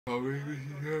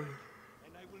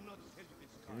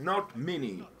Not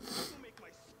mini.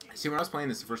 See, when I was playing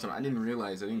this the first time, I didn't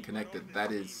realize, I didn't connect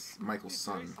that is Michael's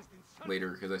son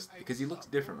later, because he looks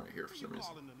different right here for some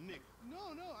reason. No,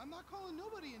 I'm not calling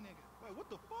nobody a nigga. Wait,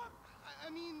 what the fuck? I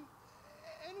mean,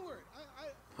 N-word.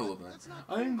 Hold on.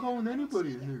 I ain't calling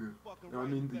anybody a nigga. I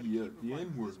mean the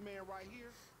N-word.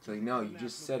 It's like, no, you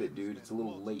just said it, dude. It's a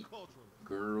little late.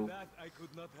 Girl.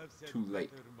 Too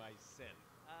late.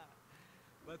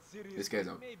 This guy's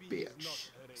a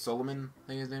bitch. Solomon, I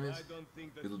think his name is.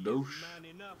 Little douche.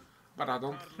 But I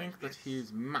don't think that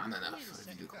he's man enough.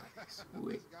 If you look like this.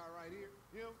 Wait.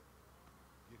 Get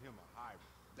him a hybrid.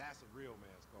 That's a real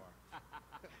man's car.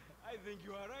 I think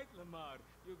you are right, Lamar.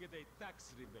 You get a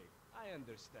tax rebate. I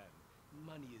understand.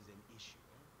 Money is an issue.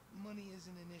 Money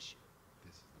isn't an issue.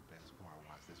 This is the best part.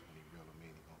 Watch this when he reel him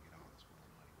in. He gonna get all this full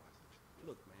of money. Watch this.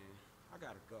 Look, man, I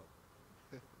gotta go.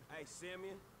 Hey,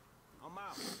 Simeon, I'm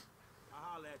out.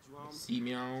 I'll holler at you, homie.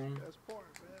 Simeon. Best part,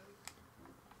 man.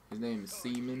 His name is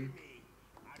Seaman.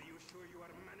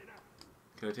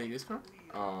 Can I take this car?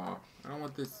 I don't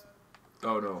want this.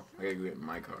 Oh no, I gotta go get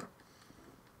my car.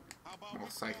 All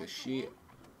psych as shit.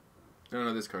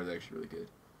 No, this car is actually really good.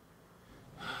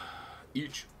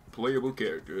 Each playable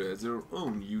character has their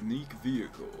own unique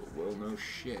vehicle. Well, no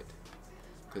shit.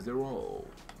 Because they're all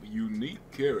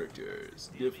unique characters,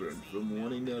 different from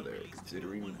one another,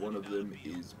 considering one of them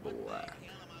is black.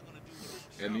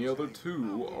 And the other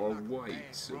two are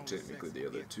white, so technically the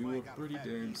other two are pretty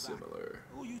damn similar.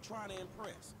 Who you trying to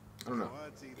impress? I don't know.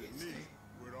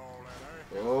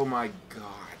 Oh my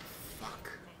god, fuck.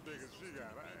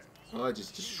 Well, I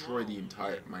just destroyed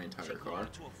my entire car.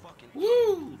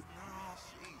 Woo!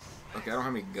 Okay, I don't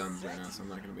have any guns right now, so I'm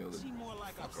not gonna be able to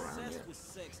fuck around yet.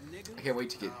 I can't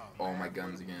wait to get all my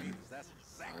guns again.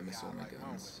 I miss all my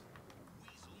guns.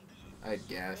 I had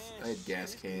gas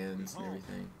cans and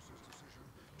everything.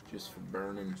 Just for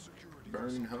burning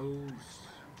hose.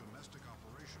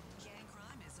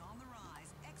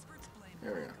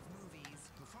 There we go.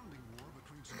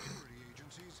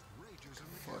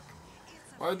 Fuck.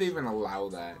 Why would they even allow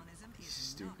that?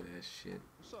 Stupid ass shit.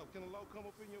 What's up? Can a low come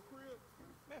up in your crib?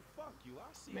 Man, fuck you.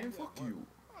 I see Man, fuck you.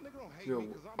 Oh, nigga don't hate me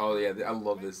 'cause I'm oh yeah, I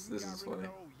love this. This is funny.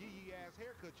 Yee ass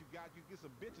haircut you got, you get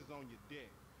some bitches on your dick.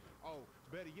 Oh,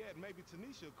 better yet, maybe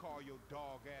Tanisha will call your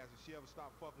dog ass if she ever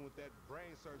stop fucking with that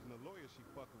brain surgeon, the lawyer she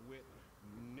fucking with.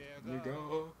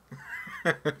 Nigga.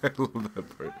 I love that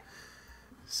part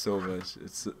so much.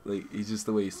 It's like he's just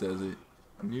the way he says it.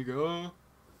 Nigga.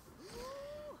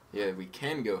 Yeah, we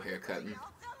can go haircutting.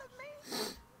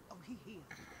 Oh, he here.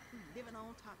 We living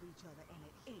on top of each other, and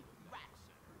it ain't right.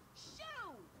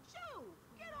 Shoo!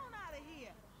 Get on out of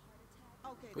here.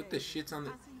 Okay. What the shit's on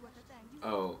the?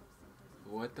 Oh,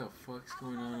 what the fuck's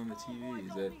going on the TV?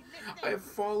 Is that I have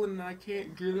fallen and I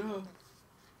can't get up.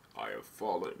 I have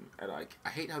fallen and I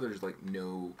hate how there's like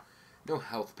no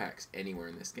health packs anywhere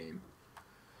in this game.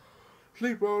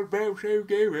 Sleep on bed, same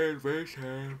game as first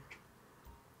time.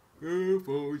 Good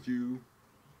for you.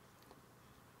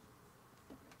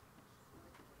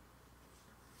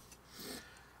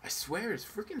 I swear his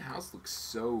freaking house looks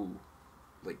so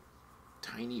like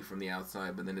tiny from the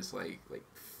outside, but then it's like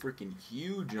freaking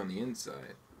huge on the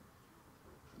inside.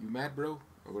 You mad, bro?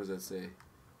 Or what does that say?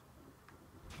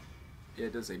 Yeah,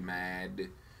 it does say mad. It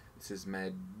says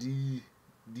mad D.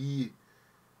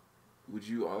 Would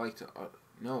you? I like to.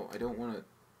 No, I don't want to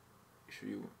show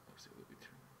you.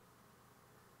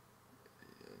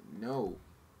 No,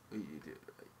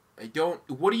 I don't.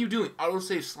 What are you doing?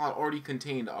 Autosave slot already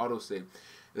contained autosave.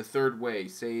 The third way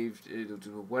saved.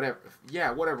 Whatever.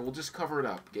 Yeah, whatever. We'll just cover it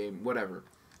up. Game. Whatever.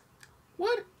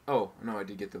 What? Oh no, I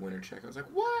did get the winner check. I was like,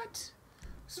 what?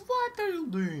 What are you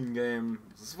doing, game?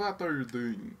 What are you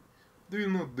doing? Do you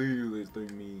not do this to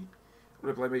me?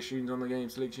 Reply machines on the game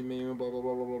selection menu. Blah blah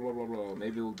blah blah blah blah blah.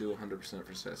 Maybe we'll do 100%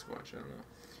 for Sasquatch. I don't know.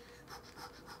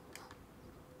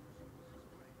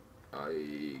 I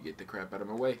get the crap out of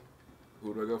my way.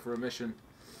 Who do I go for a mission?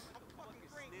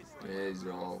 These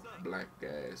are all black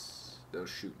guys. They'll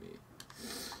shoot me.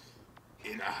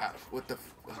 In a half. What the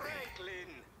okay.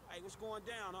 Hey, what's going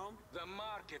down, home? The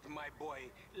market, my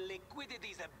boy.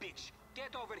 Liquidity's a bitch.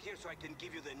 Get over here so I can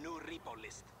give you the new repo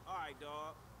list. Alright,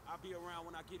 dog. I'll be around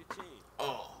when I get a chance.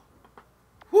 Oh.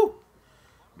 Whew.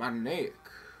 My neck.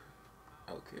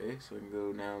 Okay, so we can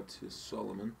go now to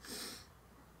Solomon.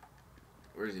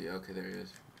 Where is he? Okay, there he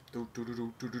is. Oh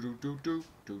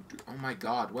my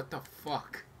god, what the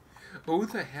fuck? Who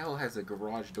the hell has a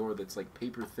garage door that's like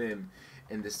paper thin,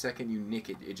 and the second you nick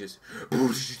it, it just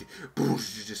shuts.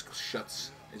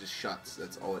 It just shuts.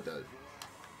 That's all it does.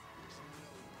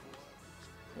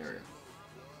 There we go.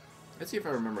 Let's see if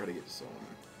I remember how to get to Solomon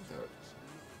without.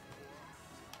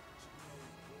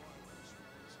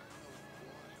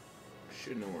 I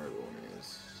should know where everyone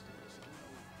is.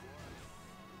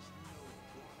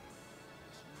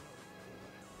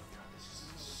 God, this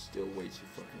is still way too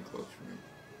fucking close for me.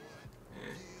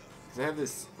 Because I have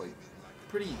this, like,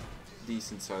 pretty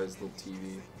decent sized little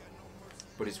TV,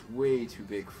 but it's way too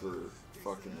big for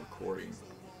fucking recording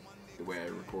the way I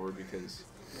record, because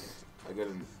I got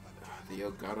the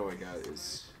Elgato I got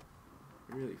is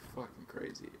really fucking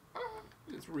crazy.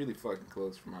 It's really fucking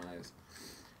close for my eyes.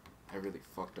 I have really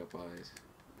fucked up eyes.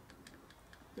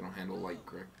 They don't handle light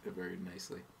very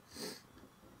nicely.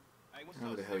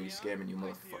 How the hell are you scamming, you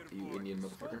motherfucker, you Indian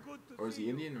motherfucker? Or is he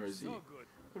Indian, or is he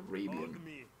Arabian?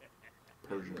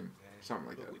 Persian? Something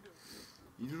like that.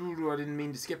 I didn't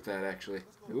mean to skip that, actually.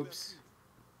 Oops.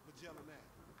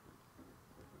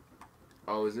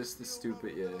 Oh, is this the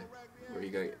stupid, yeah, where he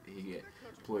get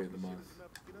employee of the month?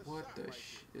 What the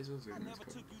sh... This was in this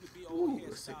car. Ooh,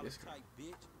 let's take this car.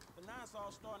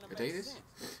 Can I take this?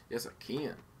 Yes, I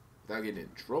can. Without getting in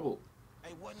trouble.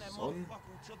 Son.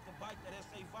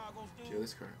 Kill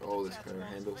this car. Oh, this car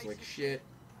handles like shit.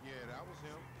 Yeah, that was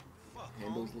him.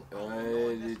 Handles,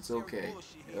 it's okay.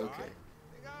 Okay.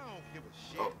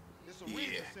 Oh,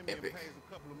 yeah, epic.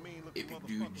 Epic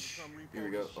dudes. Here we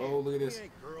go. Oh, look at this.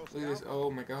 Look at this. Oh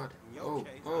my god. Oh,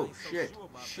 shit.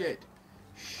 Shit.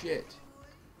 Shit.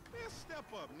 Step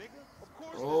up, nigga. Of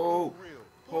course Oh,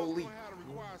 holy.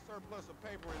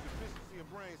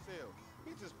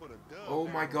 He just put a dub. Oh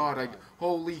my god.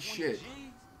 Holy shit.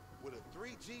 With a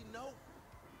 3G note.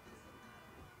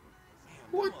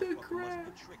 What the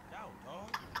crap?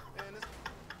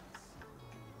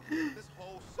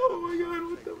 Oh my god,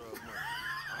 what the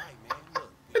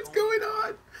what's going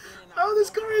on? Oh, this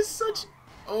car is such...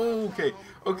 Oh, okay.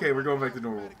 Okay, we're going back to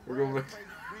normal. We're going back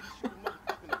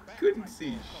I couldn't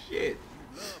see shit.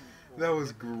 That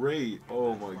was great.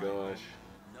 Oh my gosh.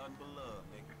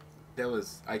 That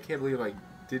was... I can't believe I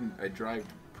drive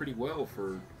pretty well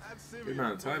for the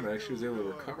amount of time. I actually was able to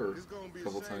recover a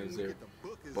couple times there.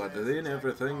 But then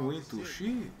everything went to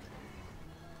shit.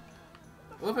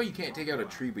 I love how you can't take out a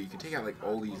tree, but you can take out like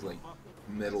all these like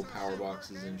metal power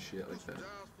boxes and shit like that.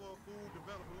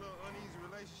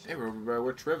 Hey, we're over by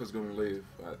where Trevor's gonna live.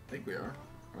 I think we are,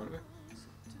 aren't we?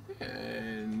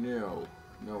 No.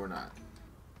 No, we're not.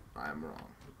 I'm wrong.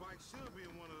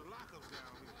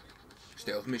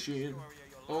 Stealth mission.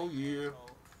 Oh yeah.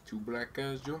 Two black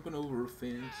guys jumping over a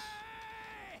fence.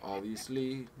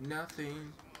 Obviously,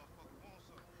 nothing.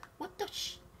 What the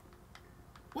sh...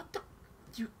 What the...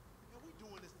 You...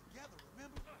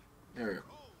 There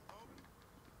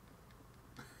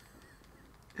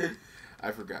we go.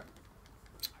 I forgot.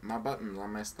 My buttons are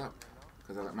messed up.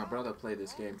 Because I let my brother play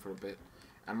this game for a bit.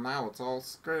 And now it's all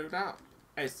screwed up.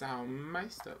 It's all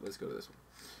messed up. Let's go to this one.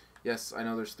 Yes, I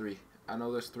know there's three. I know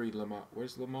there's three. Lamar.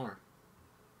 Where's Lamar?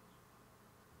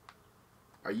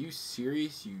 Are you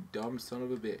serious, you dumb son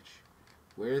of a bitch?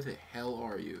 Where the hell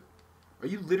are you? Are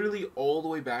you literally all the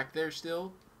way back there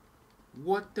still?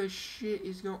 What the shit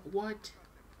is going... What?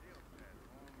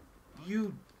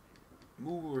 You...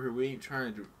 Move over here. We ain't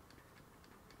trying to...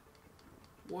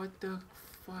 What the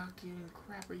fucking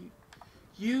crap are you...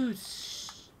 You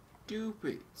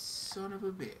stupid son of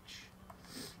a bitch.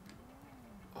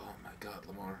 Oh my god,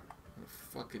 Lamar. I'm gonna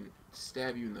fucking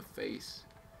stab you in the face.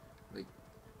 Like...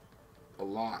 A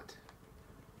lot.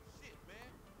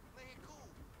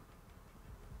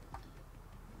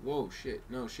 Whoa, shit.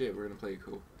 No, shit. We're gonna play it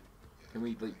cool. Can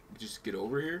we, like, just get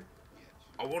over here?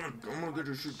 I'm gonna get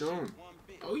this shit done.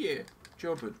 Oh, yeah.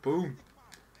 Jump it. Boom.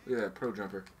 Look at that pro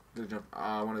jumper. Look at jump.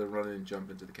 Ah, I wanted to run and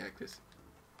jump into the cactus.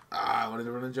 Ah, I wanted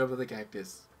to run and jump into the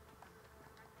cactus.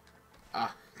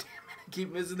 Ah, damn it. I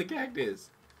keep missing the cactus.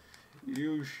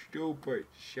 You stupid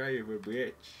shy of a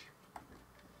bitch.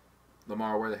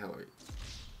 Lamar, where the hell are you?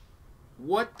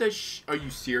 What the are you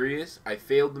serious? I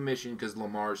failed the mission because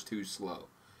Lamar's too slow.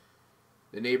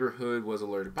 The neighborhood was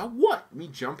alerted. About what? Me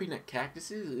jumping at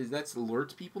cactuses? Is that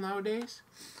alerts people nowadays?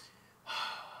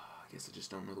 I guess I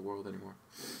just don't know the world anymore.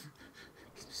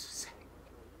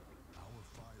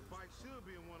 Should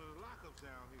be in one of the lockups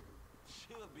down here.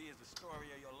 Should be is the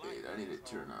story of your life. Wait, I need to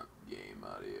turn up game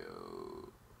audio.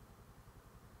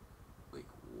 Like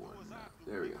one notch.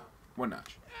 There we go. One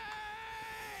notch.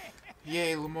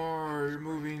 Yay, Lamar, you're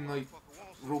moving like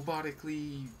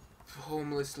robotically,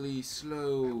 homelessly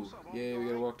slow. Yeah, we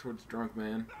gotta walk towards the drunk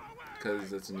man,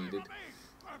 because that's needed.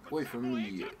 Wait for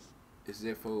me. Is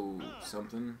there for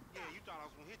something? Yeah, you thought I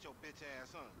was gonna hit your bitch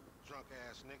ass, huh? Drunk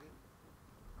ass nigga.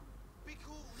 Be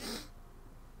cool, nigga.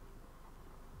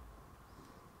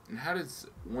 And how does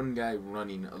one guy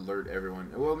running alert everyone?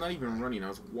 Well, not even running. I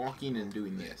was walking and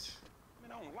doing this.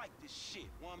 Man, I don't like this shit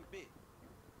one bit.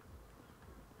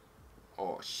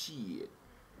 Oh shit.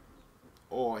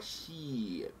 Oh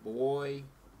shit, boy.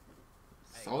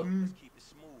 Son. Let's keep it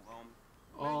smooth, homie.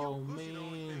 Oh Your pussy the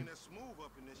only thing man. that's smooth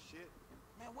up in this shit.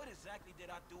 Man, what exactly did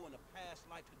I do in a past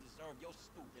life to deserve your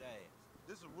stupid ass?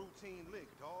 This is a routine lick,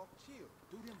 dog. Chill.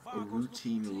 Do them A Vagos look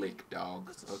routine lick, dog.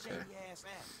 This a Okay. shady ass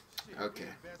act. Shit, Okay. we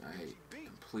the best I bitch beat.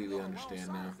 completely You're understand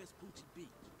alongside now. of this Gucci beat.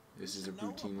 This You is a should know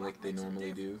routine a lick buck they makes a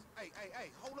normally do. Hey,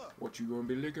 hold up. What you gonna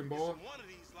be licking, Get boy? some one of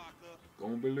these locked up.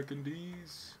 Gonna be licking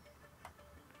D's.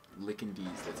 Licking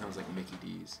D's. That sounds like Mickey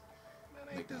D's.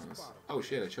 Man, ain't this McDonald's. bottle? Oh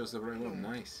shit! I chose the right one.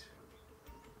 Nice.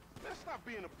 Man, stop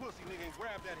being a pussy, nigga, and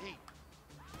grab that heat.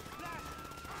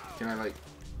 Can I like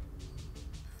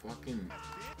fucking?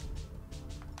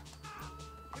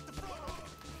 Hit the front.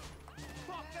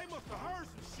 Fuck, they must have heard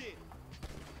some shit.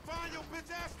 Find your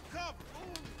bitch ass some cover.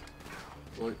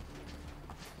 What?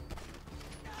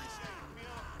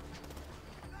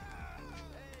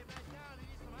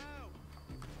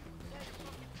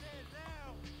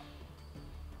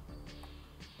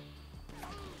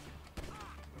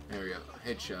 There we go.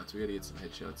 Headshots. We gotta get some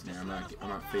headshots in here. I'm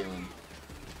not failing.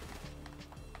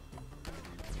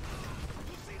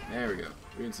 There we go.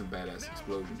 We're getting some badass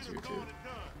explosions here too.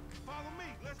 Follow me.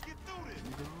 Let's get through this.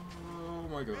 Oh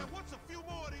my god. Man, what's a few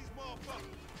more of these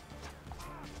motherfuckers?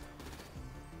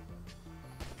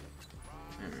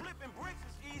 There we go. Flipping bricks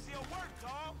is easier work,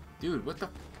 dog. Dude, what the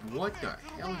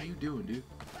hell are you doing, dude?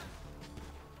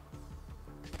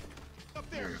 Up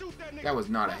There there, we go. shoot that nigga. That was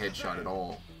not a headshot at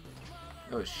all.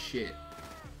 That was shit.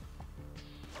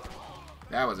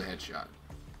 That was a headshot.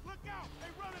 Look out, they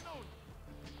running on you.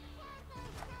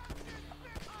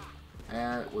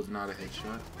 That was not a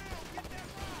headshot.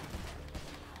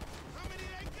 How many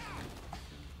they got?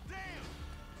 Damn.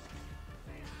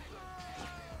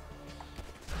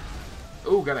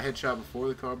 Oh, got a headshot before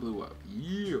the car blew up.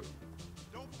 Yeah.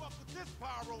 Don't fuck with this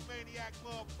pyromaniac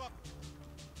motherfucker.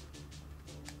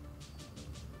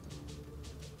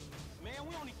 Man,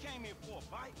 we only came here for a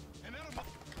bite. And that'll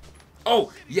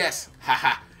Oh, yes.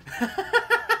 Haha. lay low.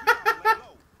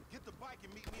 Get the bike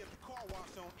and meet me at the car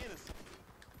wash on Innocent.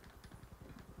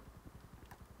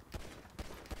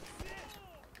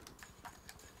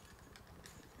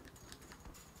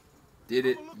 Did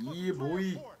it. Yeah,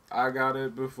 boy. I got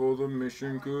it before the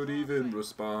mission could even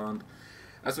respond.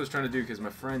 That's what I was trying to do because my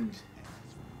friend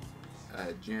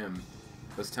Jim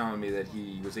was telling me that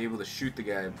he was able to shoot the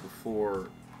guy before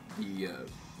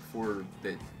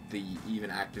they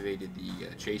even activated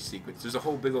the chase sequence. There's a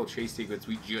whole big old chase sequence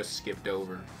we just skipped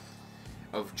over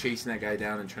of chasing that guy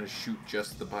down and trying to shoot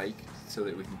just the bike so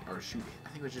that we can, or shoot, I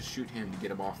think it was just shoot him to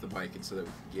get him off the bike and so that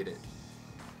we can get it.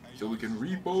 So we can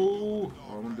repo. Oh,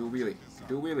 I'm gonna do a wheelie.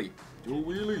 Do a wheelie. Do a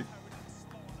wheelie.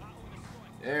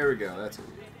 There we go. That's a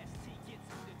wheelie.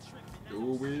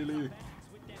 Do a wheelie.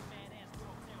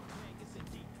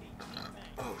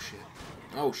 Oh shit.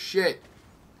 Oh shit.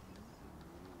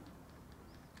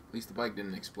 At least the bike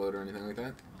didn't explode or anything like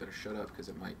that. Better shut up because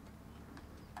it might.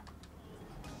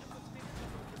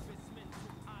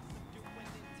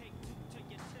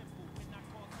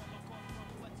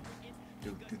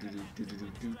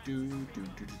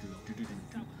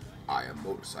 I am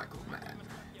Motorcycle Man,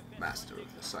 master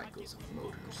of the cycles of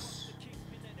motors.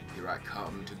 Here I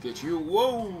come to get you.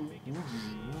 Whoa!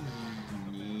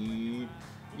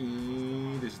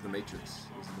 This is the Matrix.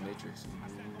 This is the Matrix.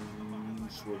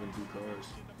 Swerving through cars.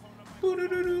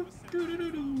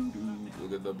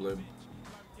 Look at the blimp.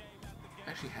 I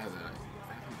actually have that.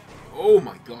 Oh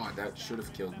my god, that should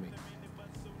have killed me.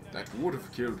 That would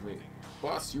have killed me.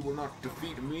 Boss, you will not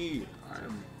defeat me. I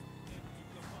am...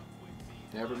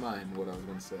 Never mind what I was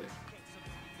gonna say.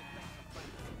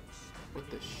 What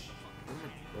the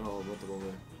Oh, what the hell?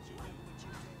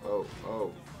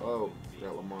 Oh.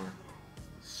 Got Lamar.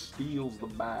 Steals the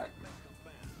back.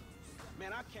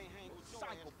 Man, I can't hang with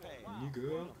psychopaths.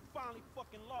 Nigga. Finally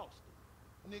fucking lost.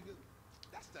 Nigga,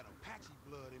 that's that Apache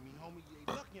blood in me, homie. You ain't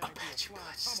lucky I ain't do a Apache flying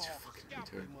blood, just a tomahawk fucking scalp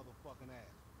retard. that motherfucking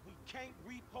ass. We can't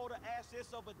repo the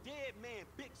assets of a dead man,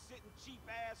 big sitting cheap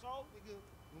asshole. Nigga,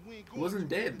 and we ain't He going wasn't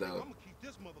to, dead, nigga. though. I'm gonna keep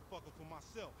this motherfucker for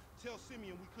myself. Tell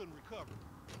Simeon we couldn't recover.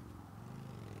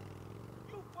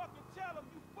 You fucking tell him,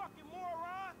 you fucking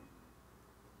moron.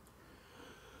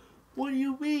 What do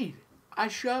you mean? I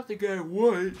shot the guy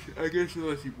once. I guess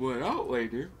unless he bled out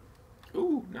later.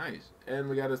 Ooh, nice. And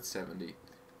we got a 70.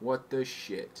 What the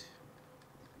shit?